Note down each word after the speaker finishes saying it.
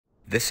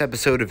This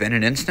episode of In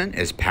an Instant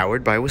is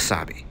powered by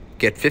Wasabi.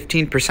 Get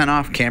 15%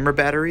 off camera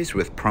batteries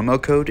with promo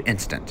code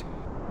INSTANT.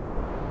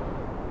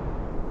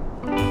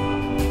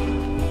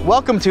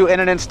 Welcome to In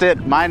an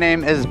Instant. My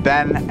name is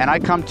Ben, and I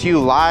come to you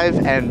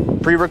live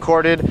and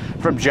pre-recorded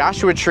from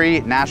Joshua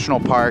Tree National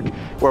Park,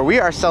 where we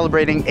are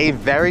celebrating a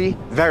very,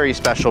 very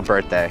special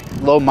birthday.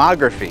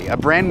 Lomography, a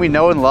brand we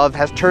know and love,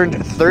 has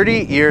turned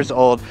 30 years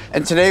old,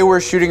 and today we're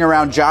shooting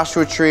around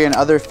Joshua Tree and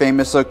other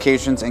famous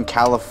locations in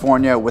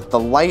California with the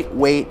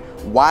lightweight,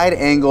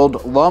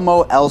 wide-angled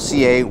Lomo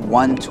LC-A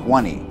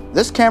 120.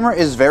 This camera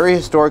is very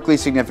historically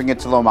significant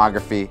to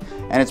lomography,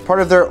 and it's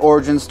part of their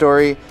origin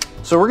story.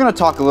 So we're gonna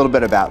talk a little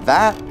bit about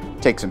that,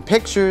 take some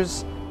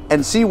pictures,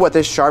 and see what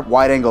this sharp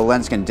wide-angle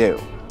lens can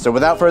do. So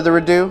without further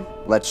ado,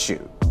 let's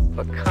shoot.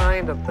 The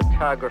kind of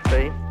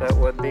photography that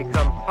would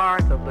become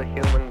part of the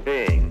human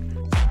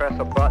being. Press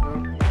a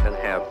button and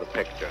have the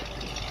picture.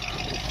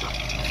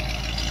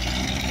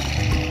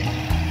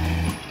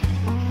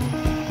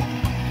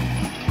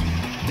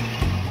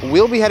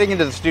 We'll be heading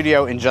into the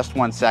studio in just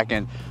 1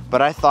 second,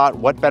 but I thought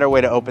what better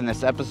way to open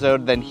this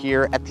episode than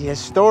here at the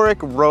historic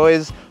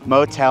Roy's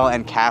Motel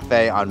and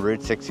Cafe on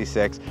Route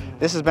 66.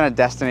 This has been a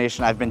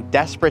destination I've been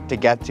desperate to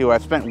get to.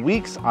 I've spent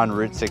weeks on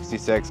Route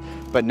 66,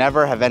 but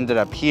never have ended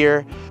up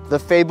here. The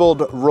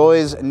fabled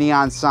Roy's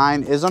neon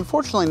sign is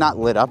unfortunately not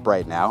lit up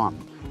right now. I'm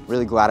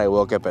really glad I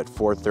woke up at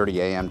 4:30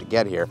 a.m. to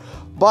get here.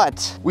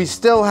 But we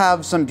still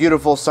have some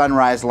beautiful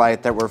sunrise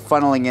light that we're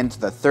funneling into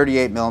the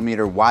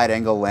 38mm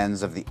wide-angle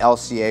lens of the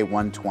LC-A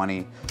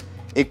 120.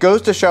 It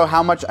goes to show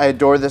how much I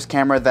adore this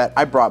camera that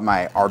I brought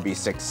my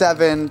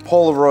RB67,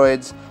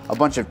 Polaroids, a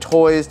bunch of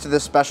toys to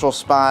this special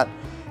spot,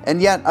 and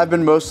yet I've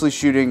been mostly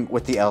shooting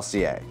with the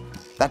LC-A.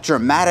 That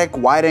dramatic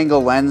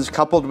wide-angle lens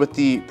coupled with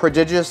the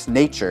prodigious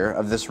nature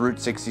of this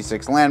Route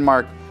 66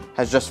 landmark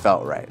has just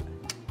felt right.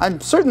 I'm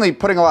certainly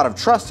putting a lot of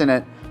trust in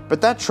it, but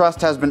that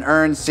trust has been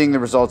earned seeing the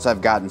results I've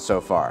gotten so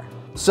far.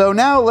 So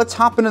now let's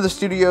hop into the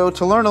studio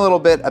to learn a little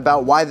bit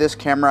about why this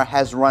camera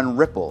has run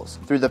ripples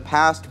through the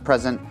past,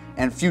 present,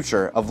 and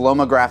future of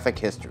lomographic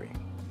history.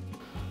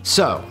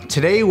 So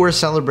today we're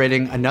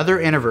celebrating another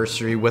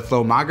anniversary with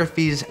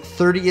Lomography's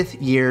 30th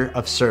year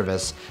of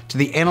service to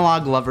the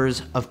analog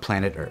lovers of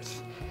planet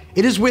Earth.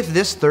 It is with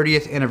this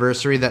 30th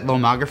anniversary that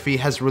Lomography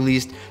has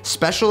released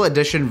special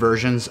edition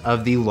versions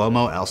of the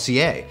Lomo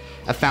LC-A,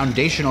 a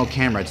foundational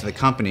camera to the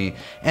company,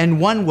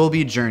 and one we'll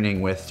be journeying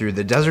with through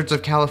the deserts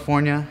of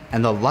California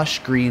and the lush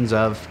greens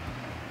of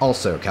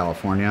also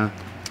California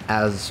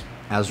as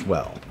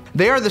well.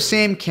 They are the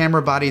same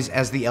camera bodies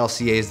as the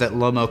LC-As that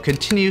Lomo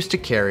continues to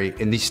carry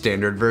in the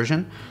standard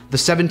version, the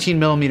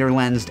 17mm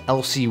lensed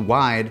LC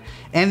wide,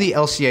 and the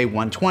LC-A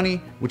 120,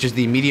 which is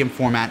the medium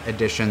format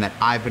edition that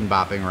I've been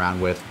bopping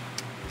around with.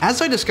 As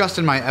I discussed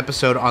in my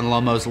episode on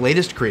Lomo's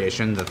latest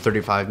creation, the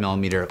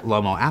 35mm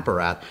Lomo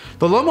apparat,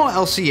 the Lomo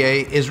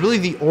LC-A is really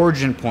the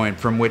origin point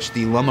from which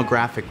the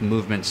lomographic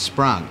movement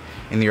sprung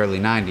in the early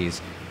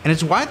 90s, and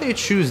it's why they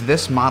choose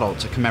this model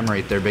to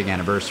commemorate their big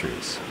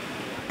anniversaries.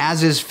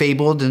 As is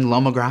fabled in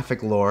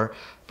lomographic lore,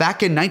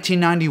 back in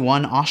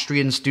 1991,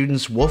 Austrian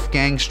students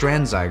Wolfgang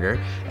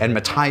Stranziger and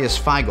Matthias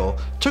Feigl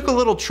took a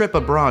little trip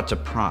abroad to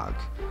Prague.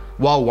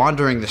 While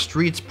wandering the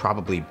streets,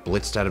 probably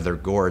blitzed out of their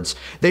gourds,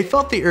 they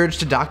felt the urge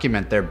to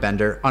document their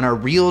bender on a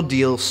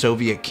real-deal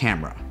Soviet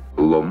camera.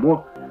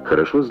 Lomo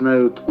хорошо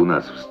знают у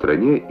нас в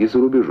стране и за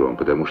рубежом,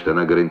 потому что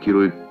она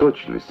гарантирует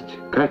точность,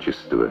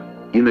 качество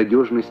и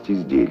надежность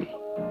изделий.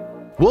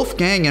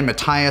 Wolfgang and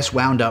Matthias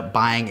wound up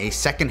buying a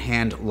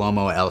second-hand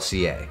Lomo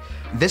LC-A.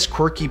 This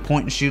quirky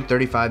point-and-shoot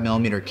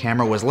 35mm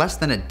camera was less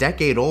than a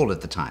decade old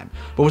at the time,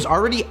 but was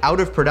already out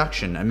of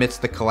production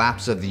amidst the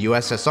collapse of the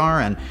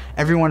USSR and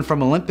everyone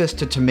from Olympus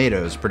to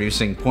Tomatoes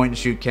producing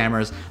point-and-shoot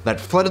cameras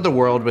that flooded the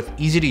world with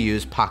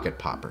easy-to-use pocket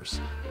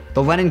poppers.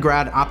 The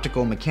Leningrad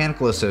Optical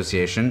Mechanical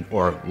Association,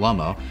 or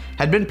Lomo,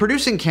 had been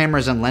producing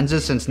cameras and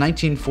lenses since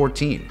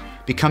 1914,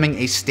 becoming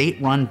a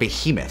state-run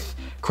behemoth,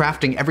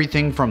 crafting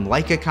everything from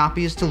Leica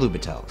copies to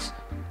Lubitels.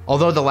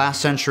 Although the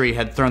last century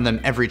had thrown them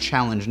every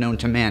challenge known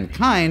to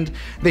mankind,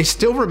 they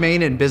still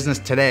remain in business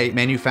today,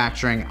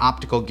 manufacturing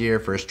optical gear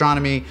for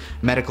astronomy,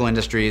 medical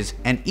industries,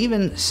 and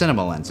even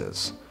cinema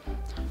lenses.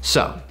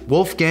 So,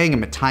 Wolfgang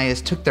and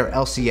Matthias took their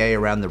LC-A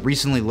around the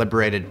recently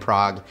liberated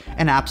Prague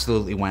and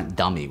absolutely went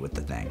dummy with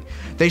the thing.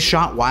 They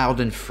shot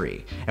wild and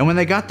free, and when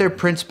they got their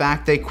prints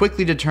back, they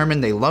quickly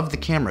determined they loved the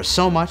camera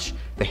so much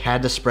they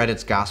had to spread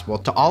its gospel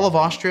to all of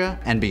Austria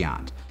and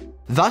beyond.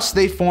 Thus,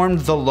 they formed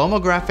the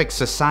Lomographic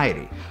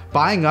Society,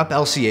 buying up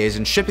LC-As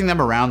and shipping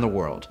them around the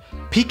world,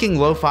 peaking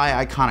lo-fi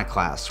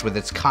iconoclasts with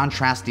its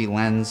contrasty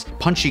lens,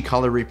 punchy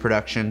color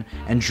reproduction,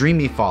 and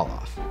dreamy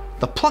fall-off.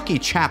 The plucky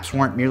chaps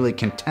weren't merely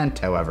content,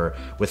 however,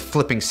 with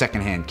flipping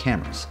secondhand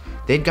cameras.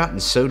 They'd gotten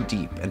so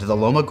deep into the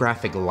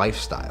lomographic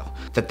lifestyle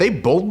that they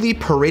boldly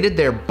paraded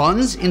their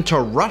buns into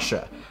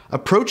Russia,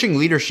 approaching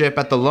leadership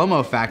at the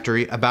Lomo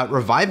factory about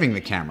reviving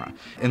the camera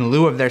in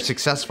lieu of their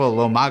successful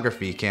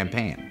Lomography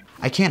campaign.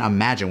 I can't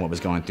imagine what was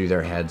going through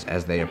their heads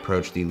as they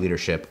approached the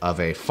leadership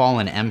of a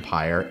fallen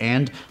empire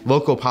and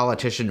local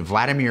politician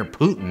Vladimir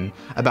Putin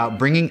about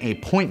bringing a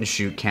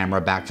point-and-shoot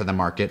camera back to the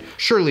market.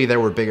 Surely there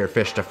were bigger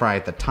fish to fry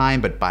at the time,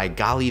 but by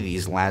golly,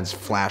 these lads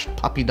flashed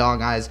puppy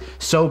dog eyes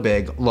so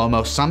big,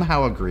 Lomo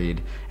somehow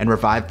agreed and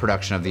revived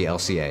production of the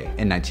LC-A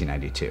in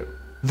 1992.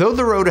 Though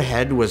the road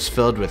ahead was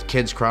filled with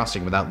kids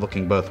crossing without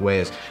looking both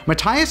ways,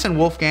 Matthias and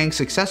Wolfgang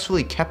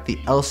successfully kept the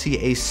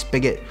LC-A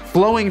spigot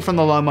flowing from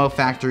the Lomo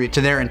factory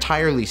to their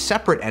entirely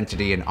separate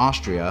entity in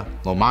Austria,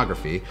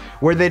 Lomography,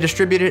 where they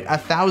distributed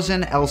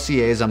 1,000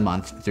 LC-As a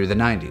month through the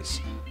 90s.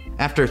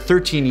 After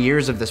 13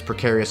 years of this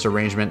precarious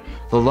arrangement,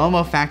 the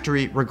Lomo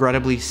factory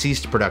regrettably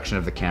ceased production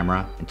of the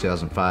camera in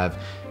 2005,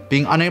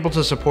 being unable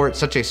to support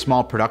such a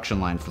small production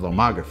line for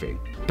Lomography.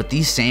 But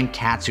these same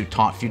cats who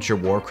taught future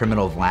war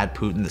criminal Vlad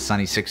Putin the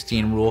Sunny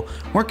 16 rule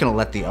weren't gonna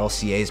let the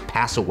LC-As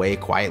pass away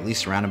quietly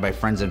surrounded by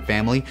friends and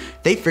family.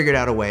 They figured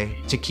out a way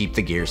to keep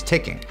the gears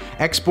ticking,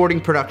 exporting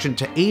production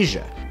to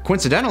Asia.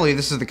 Coincidentally,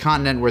 this is the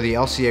continent where the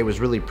LC-A was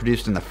really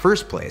produced in the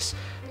first place.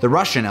 The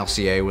Russian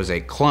LC-A was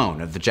a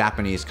clone of the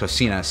Japanese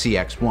Cosina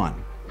CX-1.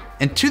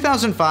 In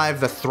 2005,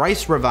 the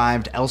thrice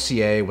revived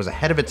LC-A was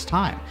ahead of its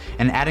time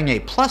and adding a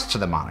plus to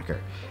the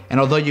moniker. And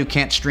although you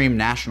can't stream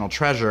National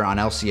Treasure on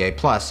LC-A+,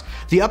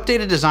 the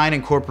updated design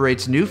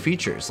incorporates new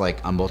features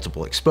like a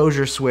multiple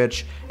exposure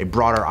switch, a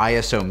broader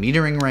ISO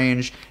metering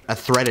range, a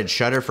threaded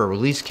shutter for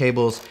release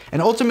cables,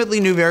 and ultimately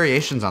new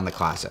variations on the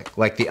classic,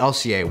 like the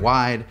LC-A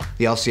Wide,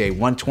 the LC-A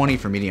 120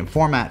 for medium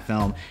format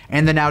film,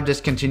 and the now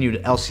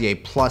discontinued LC-A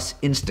Plus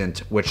Instant,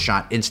 which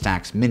shot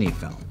Instax mini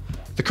film.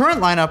 The current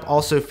lineup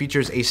also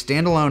features a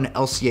standalone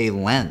LC-A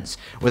lens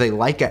with a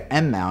Leica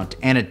M mount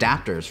and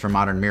adapters for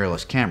modern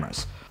mirrorless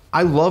cameras.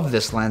 I love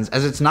this lens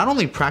as it's not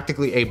only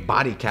practically a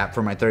body cap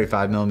for my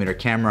 35mm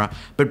camera,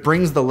 but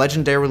brings the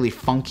legendarily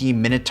funky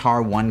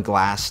Minotaur 1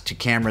 glass to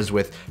cameras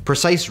with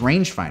precise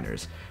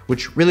rangefinders,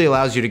 which really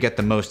allows you to get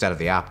the most out of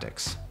the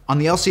optics. On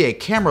the LC-A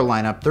camera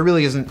lineup, there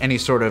really isn't any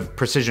sort of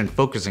precision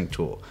focusing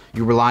tool.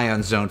 You rely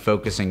on zone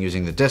focusing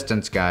using the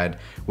distance guide,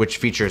 which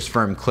features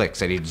firm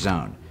clicks at each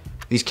zone.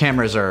 These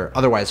cameras are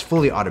otherwise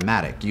fully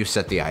automatic. You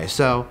set the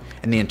ISO,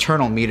 and the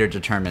internal meter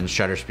determines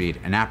shutter speed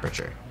and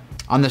aperture.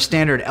 On the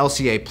standard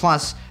LC-A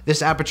Plus,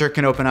 this aperture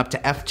can open up to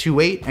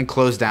f2.8 and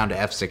close down to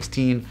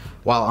f16,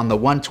 while on the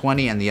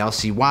 120 and the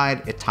LC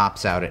Wide, it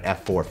tops out at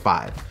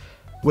f4.5.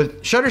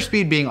 With shutter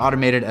speed being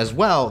automated as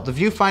well, the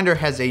viewfinder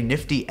has a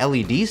nifty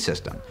LED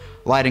system,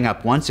 lighting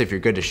up once if you're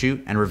good to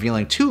shoot and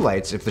revealing 2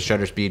 lights if the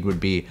shutter speed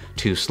would be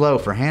too slow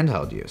for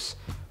handheld use.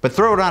 But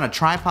throw it on a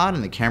tripod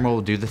and the camera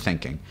will do the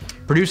thinking,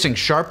 producing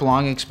sharp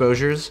long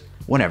exposures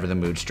whenever the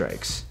mood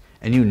strikes.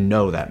 And you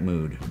know that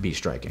mood be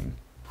striking.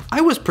 I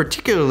was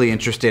particularly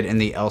interested in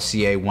the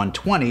LC-A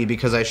 120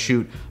 because I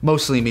shoot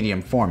mostly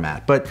medium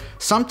format, but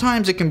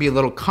sometimes it can be a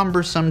little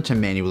cumbersome to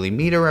manually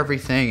meter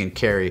everything and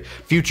carry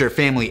future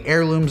family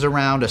heirlooms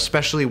around,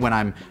 especially when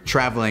I'm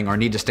traveling or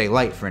need to stay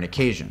light for an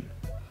occasion.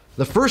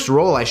 The first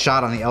roll I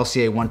shot on the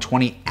LC-A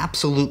 120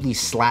 absolutely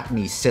slapped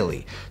me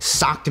silly,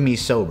 socked me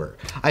sober.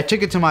 I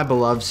took it to my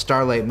beloved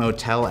Starlight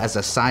Motel as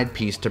a side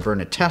piece to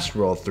burn a test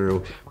roll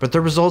through, but the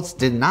results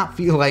did not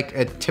feel like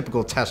a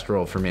typical test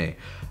roll for me.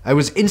 I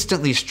was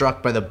instantly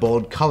struck by the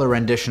bold color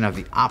rendition of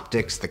the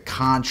optics, the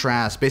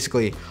contrast,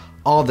 basically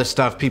all the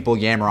stuff people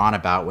yammer on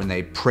about when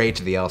they pray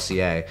to the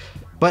LC-A.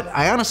 But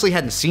I honestly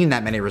hadn't seen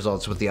that many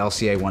results with the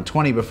LC-A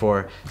 120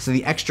 before, so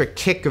the extra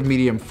kick of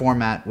medium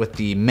format with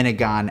the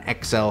Minigun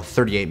XL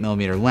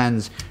 38mm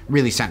lens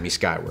really sent me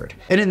skyward.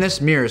 And in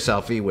this mirror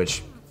selfie,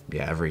 which,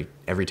 yeah,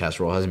 every test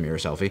roll has a mirror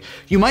selfie,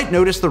 you might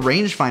notice the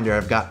rangefinder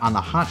I've got on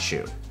the hot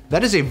shoe.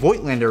 That is a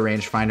Voigtlander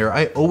rangefinder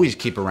I always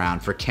keep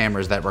around for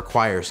cameras that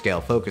require scale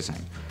focusing.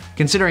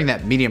 Considering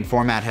that medium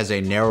format has a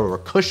narrower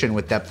cushion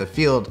with depth of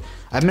field,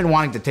 I've been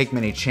wanting to take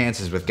many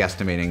chances with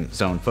guesstimating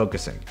zone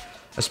focusing,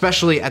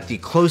 especially at the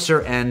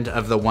closer end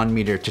of the 1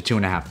 meter to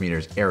 2.5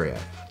 meters area.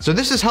 So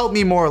this has helped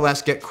me more or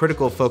less get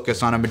critical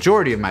focus on a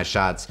majority of my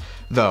shots,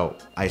 though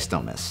I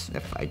still miss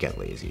if I get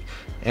lazy.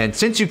 And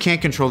since you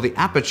can't control the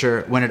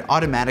aperture when it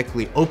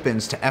automatically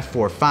opens to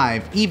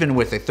f4.5, even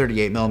with a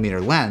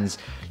 38mm lens,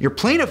 your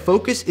plane of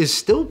focus is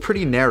still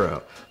pretty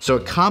narrow. So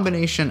a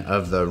combination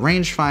of the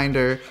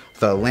rangefinder,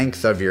 the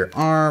length of your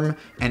arm,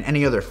 and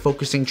any other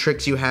focusing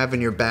tricks you have in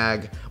your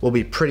bag will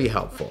be pretty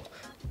helpful.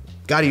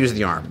 Gotta use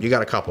the arm, you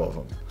got a couple of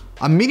them.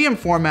 On medium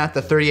format,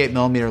 the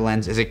 38mm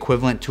lens is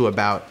equivalent to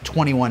about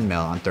 21mm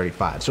on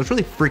 35, so it's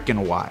really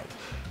freaking wide.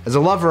 As a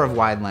lover of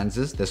wide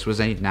lenses, this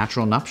was a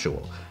natural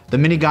nuptial. The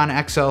Minigun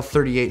XL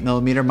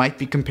 38mm might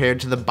be compared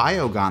to the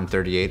Biogon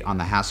 38 on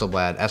the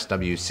Hasselblad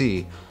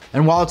SWC,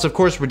 and while it's of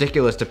course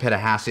ridiculous to pit a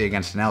Hassie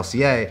against an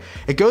LC-A,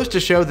 it goes to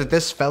show that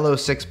this fellow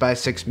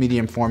 6x6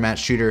 medium format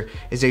shooter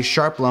is a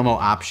sharp Lomo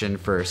option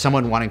for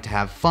someone wanting to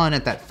have fun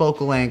at that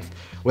focal length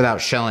without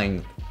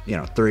shelling,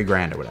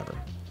 $3 or whatever.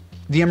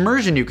 The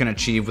immersion you can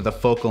achieve with a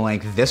focal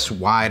length this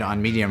wide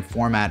on medium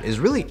format is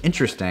really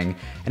interesting,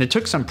 and it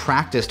took some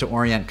practice to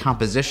orient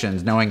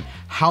compositions knowing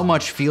how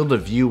much field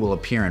of view will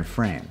appear in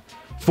frame.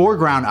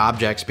 Foreground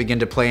objects begin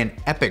to play an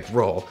epic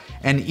role,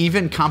 and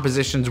even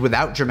compositions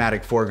without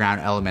dramatic foreground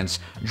elements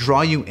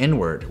draw you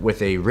inward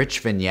with a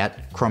rich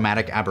vignette,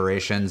 chromatic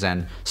aberrations,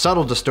 and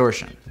subtle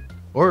distortion.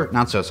 Or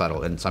not so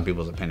subtle in some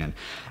people's opinion.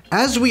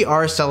 As we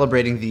are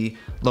celebrating the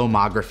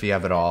Lomography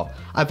of it all,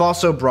 I've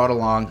also brought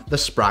along the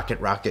Sprocket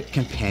Rocket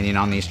companion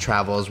on these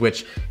travels,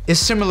 which is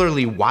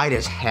similarly wide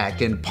as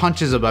heck and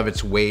punches above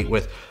its weight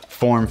with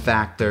form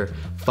factor,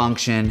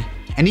 function,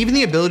 and even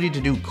the ability to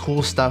do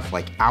cool stuff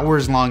like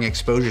hours-long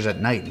exposures at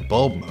night in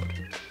bulb mode.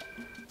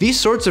 These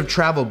sorts of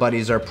travel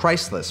buddies are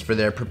priceless for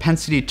their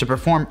propensity to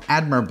perform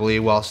admirably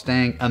while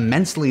staying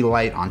immensely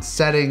light on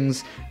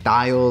settings,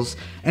 dials,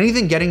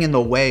 anything getting in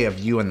the way of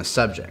you and the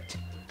subject.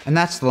 And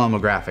that's the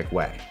Lomographic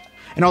way.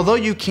 And although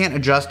you can't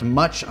adjust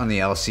much on the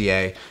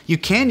LC-A, you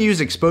can use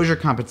exposure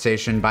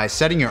compensation by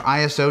setting your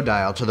ISO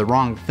dial to the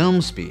wrong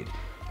film speed,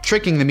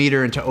 tricking the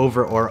meter into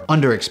over or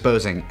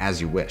underexposing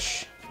as you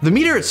wish. The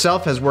meter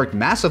itself has worked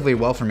massively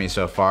well for me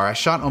so far. I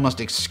shot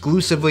almost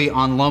exclusively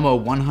on Lomo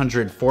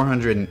 100,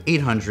 400, and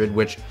 800,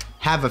 which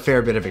have a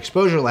fair bit of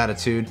exposure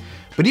latitude,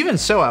 but even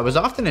so, I was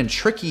often in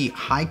tricky,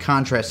 high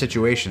contrast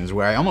situations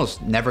where I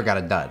almost never got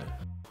a dud.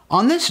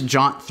 On this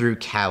jaunt through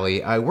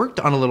Cali, I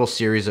worked on a little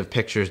series of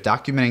pictures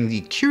documenting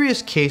the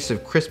curious case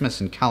of Christmas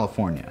in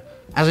California.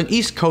 As an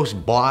East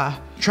Coast boy,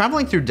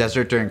 traveling through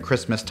desert during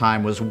Christmas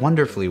time was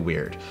wonderfully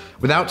weird.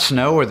 Without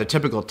snow or the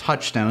typical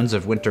touchstones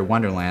of winter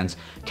wonderlands,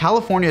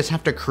 Californians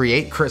have to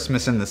create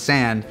Christmas in the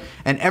sand,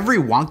 and every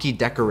wonky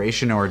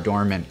decoration or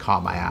adornment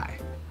caught my eye.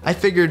 I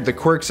figured the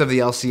quirks of the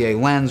LC-A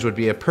lens would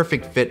be a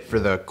perfect fit for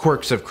the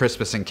quirks of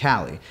Christmas in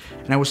Cali,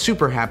 and I was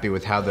super happy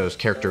with how those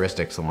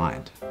characteristics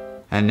aligned.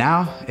 And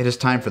now it is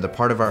time for the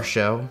part of our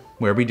show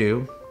where we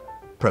do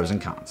pros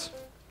and cons.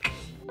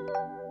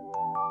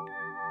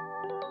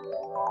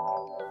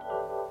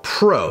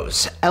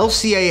 Pros: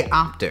 LC-A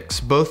optics.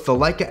 Both the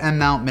Leica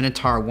M-mount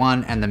Minotaur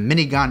 1 and the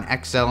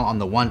Minigun XL on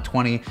the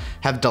 120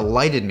 have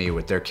delighted me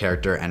with their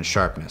character and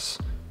sharpness.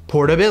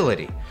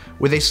 Portability.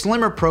 With a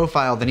slimmer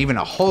profile than even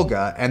a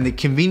Holga and the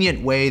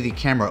convenient way the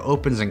camera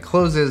opens and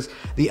closes,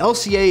 the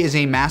LC-A is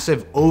a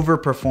massive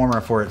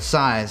overperformer for its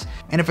size,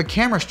 and if a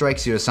camera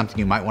strikes you as something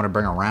you might want to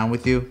bring around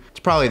with you, it's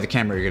probably the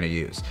camera you're going to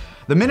use.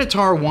 The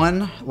Minotaur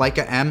 1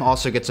 Leica M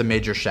also gets a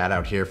major shout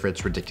out here for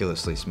its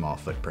ridiculously small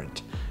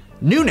footprint.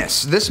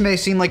 Newness. This may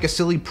seem like a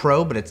silly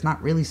pro, but it's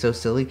not really so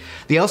silly.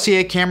 The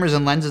LC-A cameras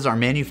and lenses are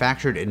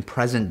manufactured in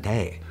present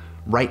day,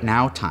 right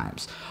now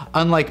times,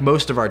 unlike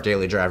most of our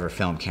daily driver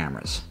film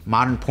cameras.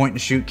 Modern point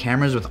and shoot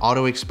cameras with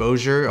auto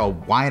exposure, a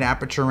wide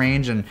aperture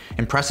range, and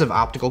impressive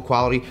optical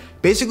quality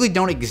basically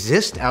don't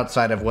exist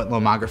outside of what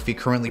Lomography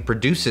currently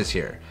produces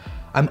here.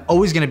 I'm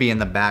always going to be in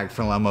the bag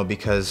for Lomo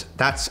because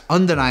that's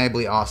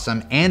undeniably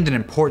awesome and an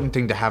important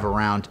thing to have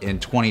around in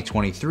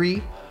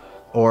 2023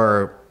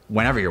 or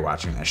whenever you're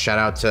watching this. Shout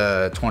out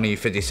to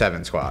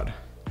 2057 squad.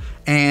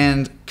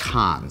 And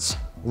cons.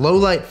 Low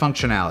light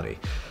functionality.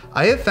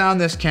 I have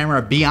found this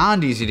camera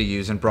beyond easy to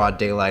use in broad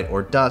daylight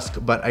or dusk,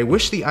 but I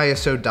wish the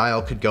ISO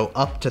dial could go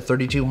up to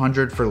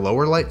 3200 for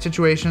lower light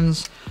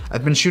situations.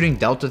 I've been shooting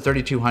Delta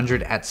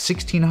 3200 at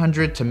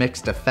 1600 to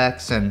mixed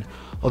effects, and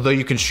although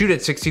you can shoot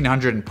at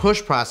 1600 and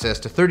push process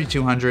to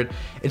 3200,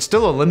 it's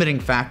still a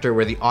limiting factor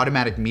where the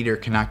automatic meter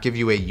cannot give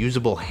you a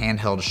usable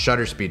handheld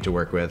shutter speed to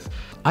work with.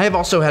 I have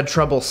also had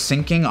trouble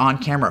syncing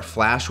on-camera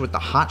flash with the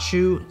hot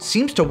shoe. It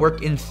seems to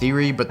work in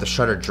theory, but the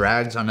shutter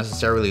drags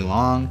unnecessarily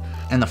long,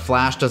 and the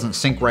flash doesn't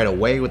sync right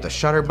away with the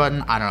shutter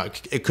button. I don't know,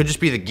 it could just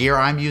be the gear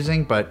I'm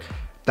using, but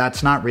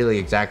that's not really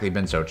exactly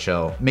been so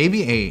chill.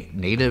 Maybe a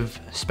native,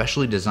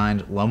 specially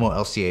designed Lomo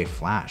LC-A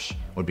flash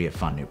would be a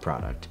fun new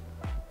product.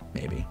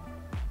 Maybe.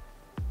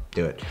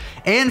 Do it.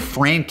 And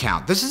frame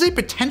count. This is a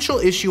potential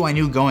issue I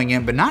knew going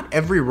in, but not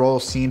every roll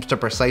seems to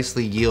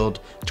precisely yield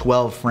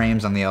 12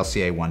 frames on the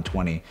LC-A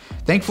 120.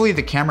 Thankfully,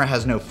 the camera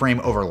has no frame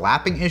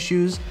overlapping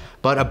issues,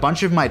 but a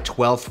bunch of my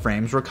 12th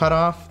frames were cut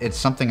off. It's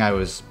something I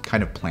was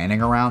kind of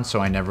planning around, so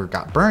I never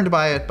got burned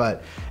by it,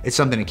 but it's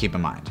something to keep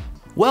in mind.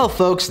 Well,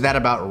 folks, that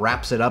about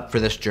wraps it up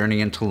for this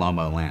journey into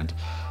Lomo land.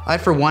 I,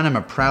 for one, am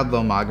a proud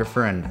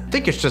Lomographer and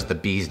think it's just the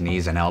bee's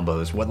knees and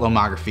elbows what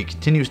Lomography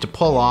continues to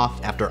pull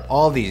off after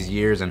all these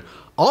years and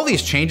all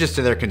these changes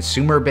to their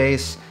consumer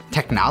base,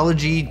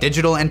 technology,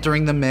 digital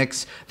entering the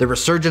mix, the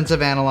resurgence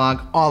of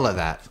analog, all of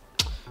that.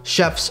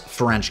 Chef's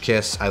French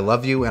kiss, I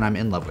love you and I'm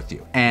in love with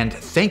you. And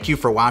thank you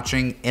for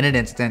watching in an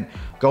instant.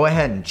 Go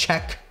ahead and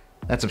check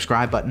that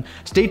subscribe button.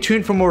 Stay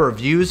tuned for more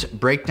reviews,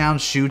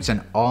 breakdowns, shoots,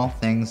 and all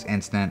things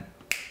instant.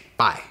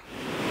 Bye.